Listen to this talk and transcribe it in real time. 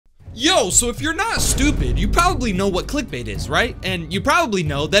Yo, so if you're not stupid, you probably know what clickbait is, right? And you probably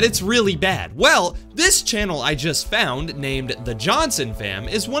know that it's really bad. Well, this channel I just found, named The Johnson Fam,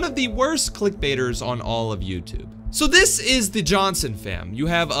 is one of the worst clickbaiters on all of YouTube. So this is the Johnson fam. You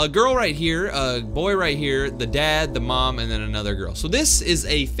have a girl right here, a boy right here, the dad, the mom, and then another girl. So this is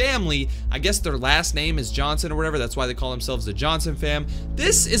a family. I guess their last name is Johnson or whatever. That's why they call themselves the Johnson fam.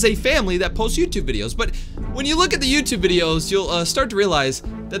 This is a family that posts YouTube videos. But when you look at the YouTube videos, you'll start to realize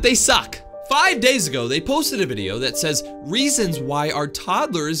that they suck. 5 days ago, they posted a video that says, reasons why our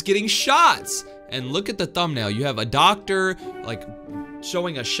toddler is getting shots. And look at the thumbnail. You have a doctor, like,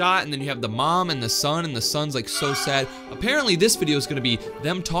 showing a shot, and then you have the mom and the son's like so sad. Apparently this video is gonna be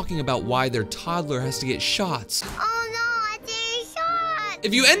them talking about why their toddler has to get shots. Oh no, I did shot!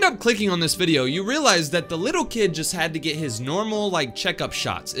 If you end up clicking on this video, you realize that the little kid just had to get his normal like checkup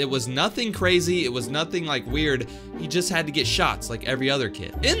shots. It was nothing crazy, it was nothing like weird. He just had to get shots like every other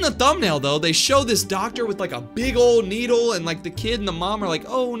kid. In the thumbnail though, they show this doctor with like a big old needle, and like the kid and the mom are like,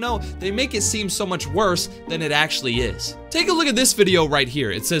 oh no. They make it seem so much worse than it actually is. Take a look at this video right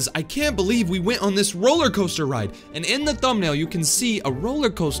here. It says, I can't believe we went on this roller coaster ride. And in the thumbnail, you can see a roller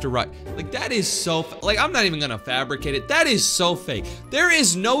coaster ride. Like, that is so, like, I'm not even gonna fabricate it. That is so fake. There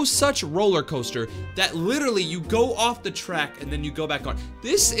is no such roller coaster that literally you go off the track and then you go back on.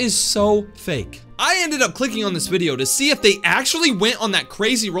 This is so fake. I ended up clicking on this video to see if they actually went on that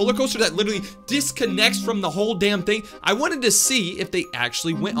crazy roller coaster that literally disconnects from the whole damn thing. I wanted to see if they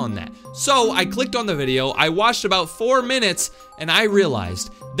actually went on that. So I clicked on the video, I watched about 4 minutes, and I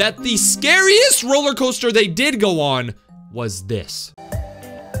realized that the scariest roller coaster they did go on was this.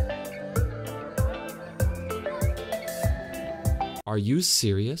 Are you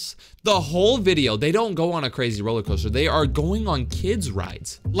serious? The whole video, they don't go on a crazy roller coaster. They are going on kids'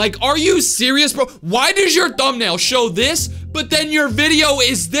 rides. Like, are you serious, bro? Why does your thumbnail show this, but then your video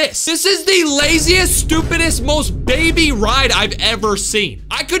is this? This is the laziest, stupidest, most baby ride I've ever seen.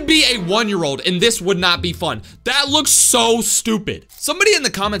 I could be a 1-year-old and this would not be fun. That looks so stupid. Somebody in the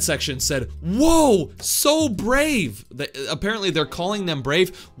comment section said, whoa, so brave. Apparently they're calling them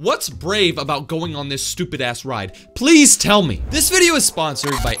brave. What's brave about going on this stupid ass ride? Please tell me. This video is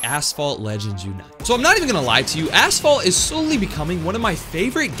sponsored by Asphalt Legends Unite. So I'm not even gonna lie to you, Asphalt is slowly becoming one of my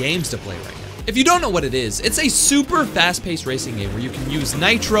favorite games to play right now. If you don't know what it is, it's a super fast-paced racing game where you can use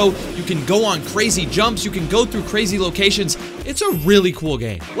nitro, you can go on crazy jumps, you can go through crazy locations. It's a really cool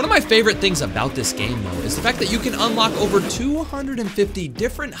game. One of my favorite things about this game though is the fact that you can unlock over 250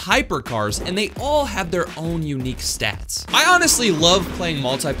 different hypercars, and they all have their own unique stats. I honestly love playing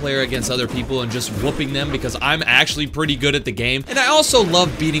multiplayer against other people and just whooping them because I'm actually pretty good at the game, and I also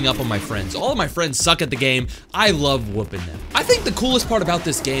love beating up on my friends. All of my friends suck at the game. I love whooping them. I think the coolest part about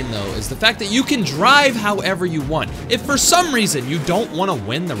this game though is the fact that you can drive however you want. If for some reason you don't want to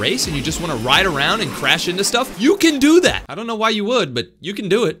win the race and you just want to ride around and crash into stuff, you can do that. I don't know why you would, but you can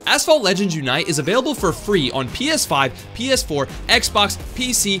do it. Asphalt Legends Unite is available for free on PS5, PS4, Xbox,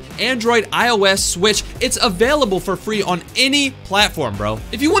 PC, Android, iOS, Switch. It's available for free on any platform, bro.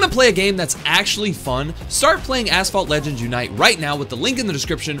 If you want to play a game that's actually fun, start playing Asphalt Legends Unite right now with the link in the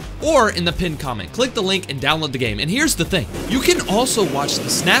description or in the pinned comment. Click the link and download the game. And here's the thing. You can also watch the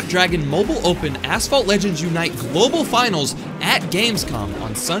Snapdragon Mobile Open Asphalt Legends Unite Global Finals at Gamescom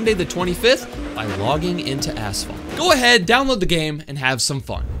on Sunday the 25th by logging into Asphalt. Go ahead, download the game, and have some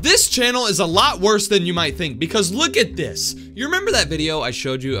fun. This channel is a lot worse than you might think because look at this. You remember that video I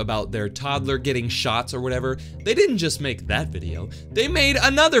showed you about their toddler getting shots or whatever? They didn't just make that video. They made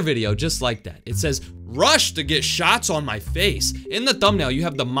another video just like that. It says, rush to get shots on my face. In the thumbnail, you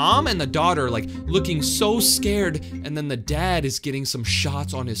have the mom and the daughter like looking so scared, and then the dad is getting some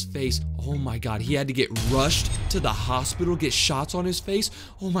shots on his face. Oh my God, he had to get rushed to the hospital, get shots on his face.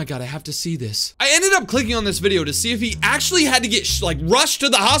 Oh my God, I have to see this. I ended up clicking on this video to see if he actually had to get rushed to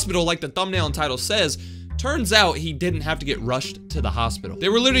the hospital like the thumbnail and title says. Turns out he didn't have to get rushed to the hospital. They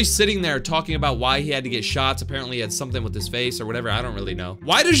were literally sitting there talking about why he had to get shots. Apparently he had something with his face or whatever, I don't really know.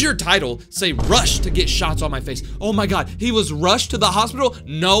 Why does your title say rush to get shots on my face? Oh my God, he was rushed to the hospital?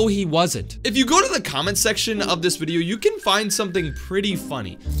 No, he wasn't. If you go to the comment section of this video, you can find something pretty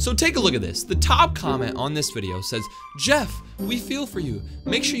funny. So take a look at this. The top comment on this video says, Jeff, we feel for you.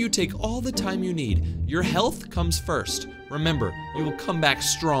 Make sure you take all the time you need. Your health comes first. Remember, you will come back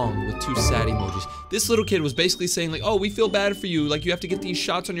strong with 2 sad emojis. This little kid was basically saying like, oh, we feel bad for you. Like, you have to get these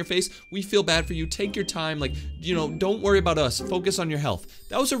shots on your face. We feel bad for you. Take your time. Like, you know, don't worry about us. Focus on your health.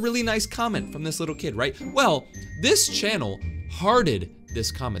 That was a really nice comment from this little kid, right? Well, this channel hearted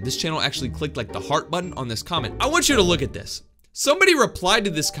this comment. This channel actually clicked like the heart button on this comment. I want you to look at this. Somebody replied to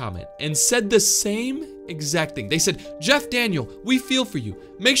this comment and said the same exact thing. They said, Jeff Daniel, we feel for you.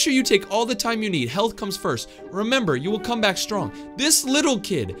 Make sure you take all the time you need. Health comes first. Remember, you will come back strong. This little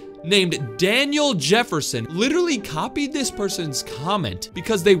kid named Daniel Jefferson literally copied this person's comment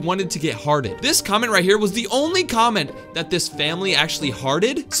because they wanted to get hearted. This comment right here was the only comment that this family actually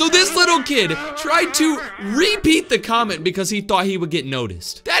hearted. So this little kid tried to repeat the comment because he thought he would get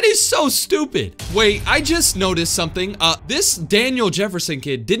noticed. That is so stupid. Wait, I just noticed something. This Daniel Jefferson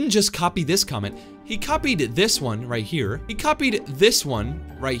kid didn't just copy this comment. He copied this one right here. He copied this one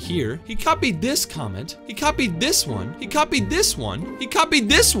right here. He copied this comment. He copied this one. He copied this one. He copied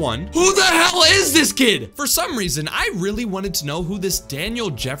this one. Who the hell is this kid? For some reason, I really wanted to know who this Daniel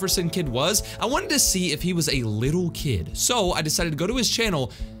Jefferson kid was. I wanted to see if he was a little kid. So I decided to go to his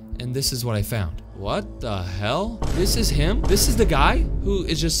channel, and this is what I found. What the hell? This is him? This is the guy who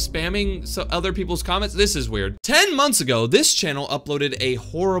is just spamming other people's comments? This is weird. 10 months ago, this channel uploaded a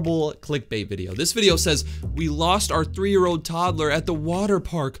horrible clickbait video. This video says, we lost our 3-year-old toddler at the water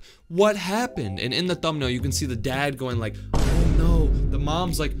park. What happened? And in the thumbnail, you can see the dad going like, oh no. The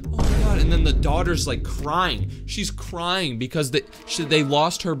mom's like, oh my God. And then the daughter's like crying. She's crying because they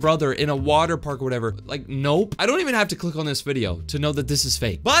lost her brother in a water park or whatever. Like, nope. I don't even have to click on this video to know that this is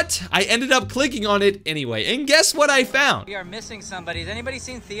fake. But I ended up clicking on it anyway. And guess what I found? We are missing somebody. Has anybody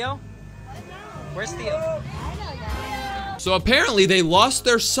seen Theo? Where's Theo? So apparently they lost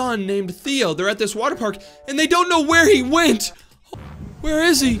their son named Theo. They're at this water park and they don't know where he went. Where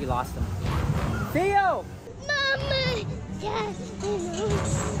is he? We lost him. Theo! Mama! Yes!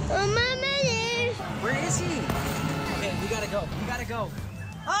 Mama! Where is he? Okay, we gotta go. We gotta go.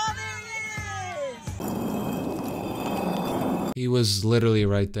 Oh, there he is! He was literally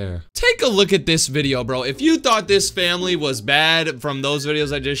right there. Take a look at this video, bro. If you thought this family was bad from those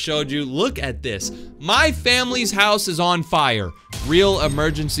videos I just showed you, look at this. My family's house is on fire. Real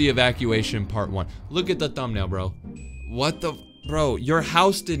emergency evacuation part 1. Look at the thumbnail, bro. What the... Bro, your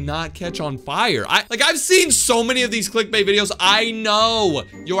house did not catch on fire. I've seen so many of these clickbait videos. I know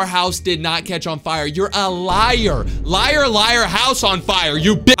your house did not catch on fire. You're a liar. Liar, liar, house on fire,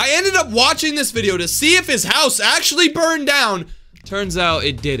 you bitch. I ended up watching this video to see if his house actually burned down. Turns out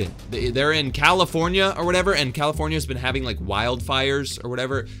it didn't. They're in California or whatever, and California's been having like wildfires or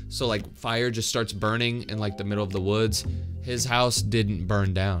whatever. So like fire just starts burning in like the middle of the woods. His house didn't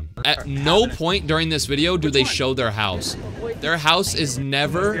burn down. At no point during this video do they show their house. Their house is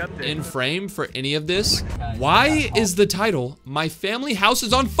never in frame for any of this. Why is the title, My Family House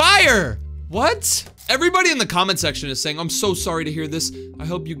is on Fire? What? Everybody in the comment section is saying, I'm so sorry to hear this. I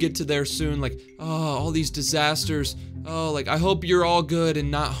hope you get to there soon. Like, oh, all these disasters. Oh, like, I hope you're all good and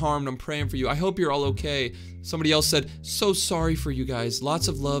not harmed. I'm praying for you. I hope you're all okay. Somebody else said, so sorry for you guys. Lots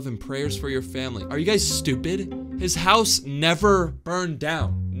of love and prayers for your family. Are you guys stupid? His house never burned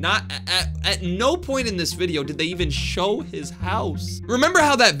down. Not at no point in this video did they even show his house. Remember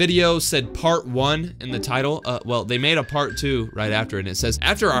how that video said part 1 in the title? Well, they made a part 2 right after, and it says,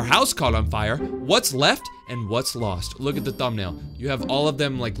 after our house caught on fire, what's left and what's lost? Look at the thumbnail. You have all of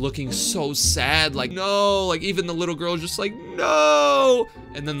them like looking so sad, like no, like even the little girl just like no.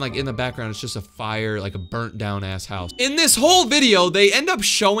 And then like in the background, it's just a fire, like a burnt down ass house. In this whole video, they end up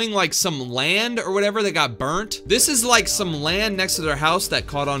showing like some land or whatever that got burnt. This is like some land next to their house that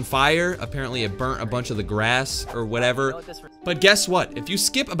caught on fire. Apparently it burnt a bunch of the grass or whatever. But guess what? If you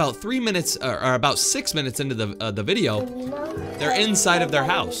skip about 3 minutes or about 6 minutes into the video, they're inside of their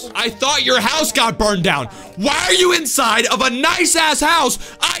house. I thought your house got burned down. Why are you inside of a nice ass house?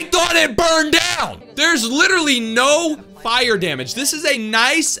 I thought it burned down. There's literally no fire damage. This is a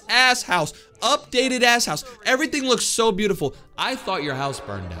nice ass house, updated ass house. Everything looks so beautiful. I thought your house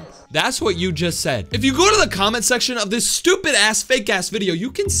burned down. That's what you just said. If you go to the comment section of this stupid ass fake ass video,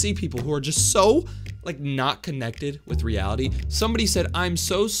 you can see people who are just so like not connected with reality. Somebody said, I'm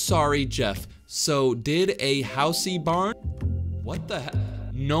so sorry, Jeff. So did a housey barn? What the heck?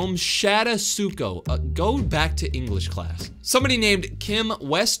 Nomshada Suko. Go back to English class. Somebody named Kim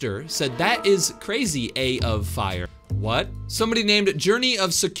Wester said, that is crazy, A of fire. What? Somebody named Journey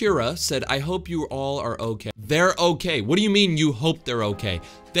of Sakura said, I hope you all are okay. They're okay. What do you mean you hope they're okay?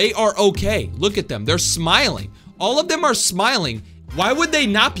 They are okay. Look at them. They're smiling. All of them are smiling. Why would they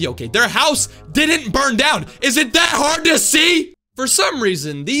not be okay? Their house didn't burn down. Is it that hard to see? For some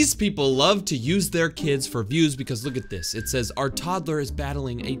reason, these people love to use their kids for views because look at this. It says, our toddler is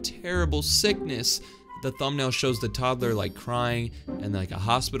battling a terrible sickness. The thumbnail shows the toddler like crying and like a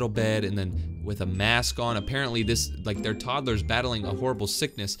hospital bed and then with a mask on. Apparently this, like their toddler's battling a horrible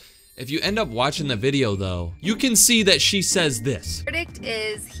sickness. If you end up watching the video though, you can see that she says this. Verdict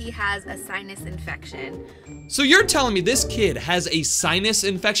is he has a sinus infection. So you're telling me this kid has a sinus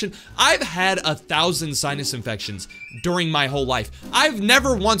infection? I've had 1,000 sinus infections during my whole life. I've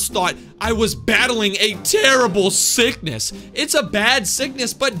never once thought I was battling a terrible sickness. It's a bad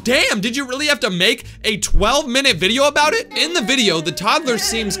sickness, but damn, did you really have to make a 12-minute video about it? In the video, the toddler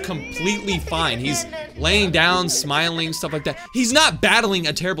seems completely fine. He's laying down, smiling, stuff like that. He's not battling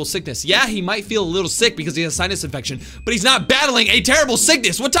a terrible sickness. Yeah, he might feel a little sick because he has a sinus infection, but he's not battling a terrible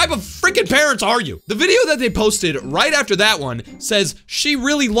sickness. What type of freaking parents are you? The video that they posted right after that one says she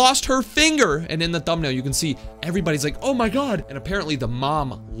really lost her finger, and in the thumbnail you can see everybody's like, oh my god, and apparently the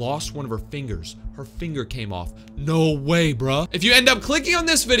mom lost one of her fingers. Her finger came off. No way, bruh. If you end up clicking on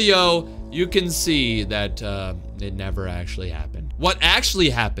this video, you can see that it never actually happened. What actually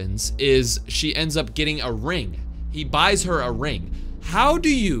happens is she ends up getting a ring. He buys her a ring. How do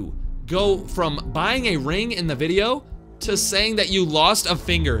you go from buying a ring in the video to saying that you lost a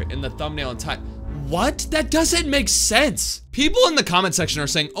finger in the thumbnail and title? What? That doesn't make sense. People in the comment section are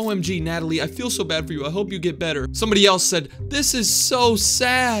saying, OMG, Natalie, I feel so bad for you. I hope you get better. Somebody else said, this is so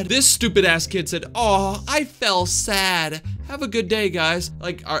sad. This stupid ass kid said, oh, I felt sad. Have a good day, guys.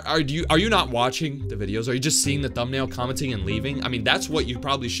 Like, are you not watching the videos? Are you just seeing the thumbnail, commenting, and leaving? I mean, that's what you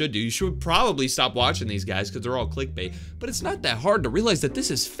probably should do. You should probably stop watching these guys because they're all clickbait. But it's not that hard to realize that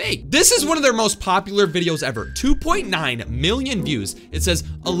this is fake. This is one of their most popular videos ever. 2.9 million views. It says,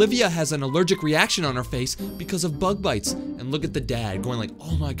 Olivia has an allergic reaction on her face because of bug bites. And look at the dad going like,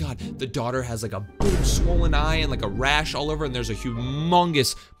 oh my god. The daughter has like a big swollen eye and like a rash all over, and there's a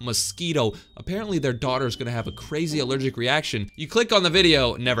humongous mosquito. Apparently their daughter's gonna have a crazy allergic reaction. You click on the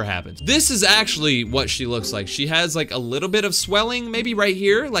video, never happens. This is actually what she looks like. She has like a little bit of swelling, maybe right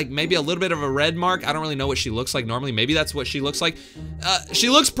here, like maybe a little bit of a red mark. I don't really know what she looks like normally. Maybe that's what she looks like. She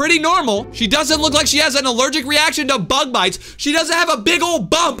looks pretty normal. She doesn't look like she has an allergic reaction to bug bites. She doesn't have a big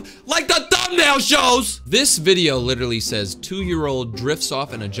old bump like the thumbnail shows. This video literally says 2-year-old drifts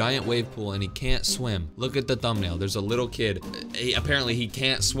off in a giant wave pool and he can't swim. Look at the thumbnail. There's a little kid. Apparently he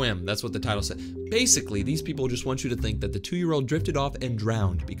can't swim. That's what the title said. Basically, these people just want you to think that the 2-year-old drifted off and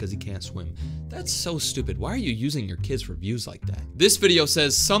drowned because he can't swim. That's so stupid. Why are you using your kids for views like that? This video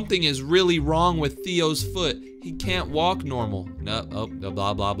says something is really wrong with Theo's foot. He can't walk normal. No, oh,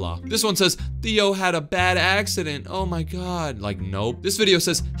 blah, blah, blah. This one says, Theo had a bad accident. Oh my god. Like, nope. This video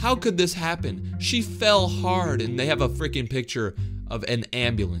says, how could this happen? She fell hard, and they have a freaking picture of an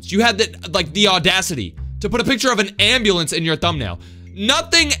ambulance. You had the audacity to put a picture of an ambulance in your thumbnail.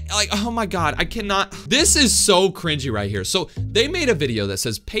 Nothing, like, oh my god, I cannot. This is so cringy right here. So they made a video that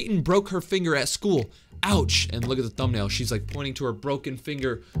says Peyton broke her finger at school. Ouch. And look at the thumbnail. She's like pointing to her broken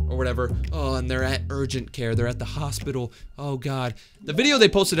finger or whatever. Oh, and they're at urgent care. They're at the hospital. Oh god. The video they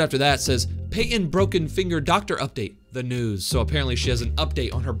posted after that says Peyton broken finger doctor update. The news. So apparently she has an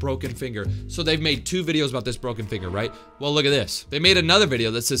update on her broken finger. So they've made 2 videos about this broken finger, right? Well, look at this. They made another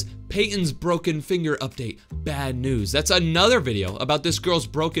video that says Peyton's broken finger update. Bad news. That's another video about this girl's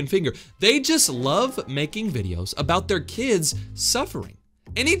broken finger. They just love making videos about their kids suffering.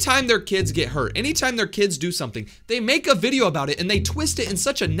 Anytime their kids get hurt, anytime their kids do something, they make a video about it and they twist it in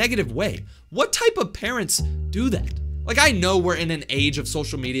such a negative way. What type of parents do that? Like, I know we're in an age of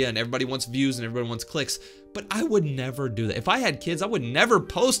social media and everybody wants views and everybody wants clicks, but I would never do that. If I had kids, I would never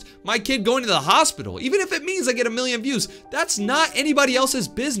post my kid going to the hospital, even if it means I get 1 million views. That's not anybody else's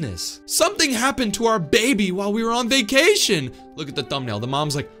business. Something happened to our baby while we were on vacation. Look at the thumbnail. The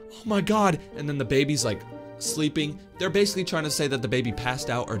mom's like, oh my god, and then the baby's like sleeping. They're basically trying to say that the baby passed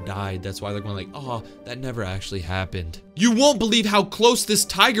out or died. That's why they're going like, oh, that never actually happened. You won't believe how close this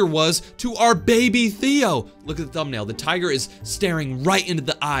tiger was to our baby Theo. Look at the thumbnail. The tiger is staring right into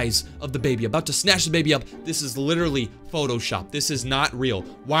the eyes of the baby, about to snatch the baby up. This is literally Photoshop. This is not real.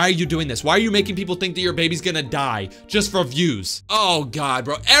 Why are you doing this? Why are you making people think that your baby's gonna die just for views? Oh god,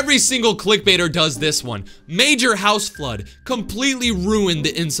 bro. Every single clickbaiter does this one. Major house flood. Completely ruined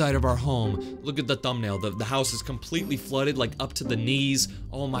the inside of our home. Look at the thumbnail. The house is completely flooded, like up to the knees.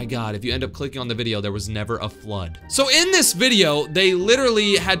 Oh my god. If you end up clicking on the video, there was never a flood. So in this video, they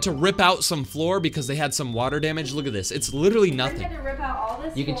literally had to rip out some floor because they had some water damage. Look at this. It's literally nothing. They had to rip out all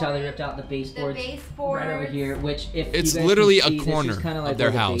this You can tell they ripped out the baseboards right over here, which if it's literally a corner of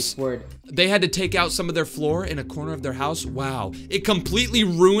their house. They had to take out some of their floor in a corner of their house. Wow. It completely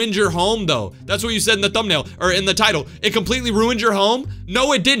ruined your home though. That's what you said in the thumbnail or in the title. It completely ruined your home?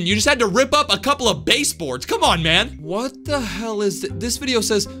 No, it didn't. You just had to rip up a couple of baseboards. Come on, man. What the hell is this? This video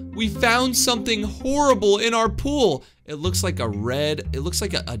says we found something horrible in our pool. It looks like a red, it looks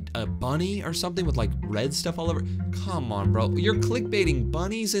like a bunny or something with like red stuff all over. Come on, bro. You're clickbaiting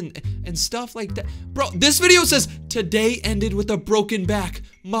bunnies and stuff like that. Bro, this video says, today ended with a broken back.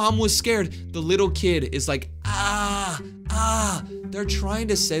 Mom was scared. The little kid is like, ah. They're trying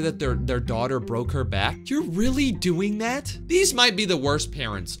to say that their daughter broke her back. You're really doing that? These might be the worst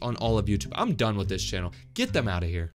parents on all of YouTube. I'm done with this channel. Get them out of here.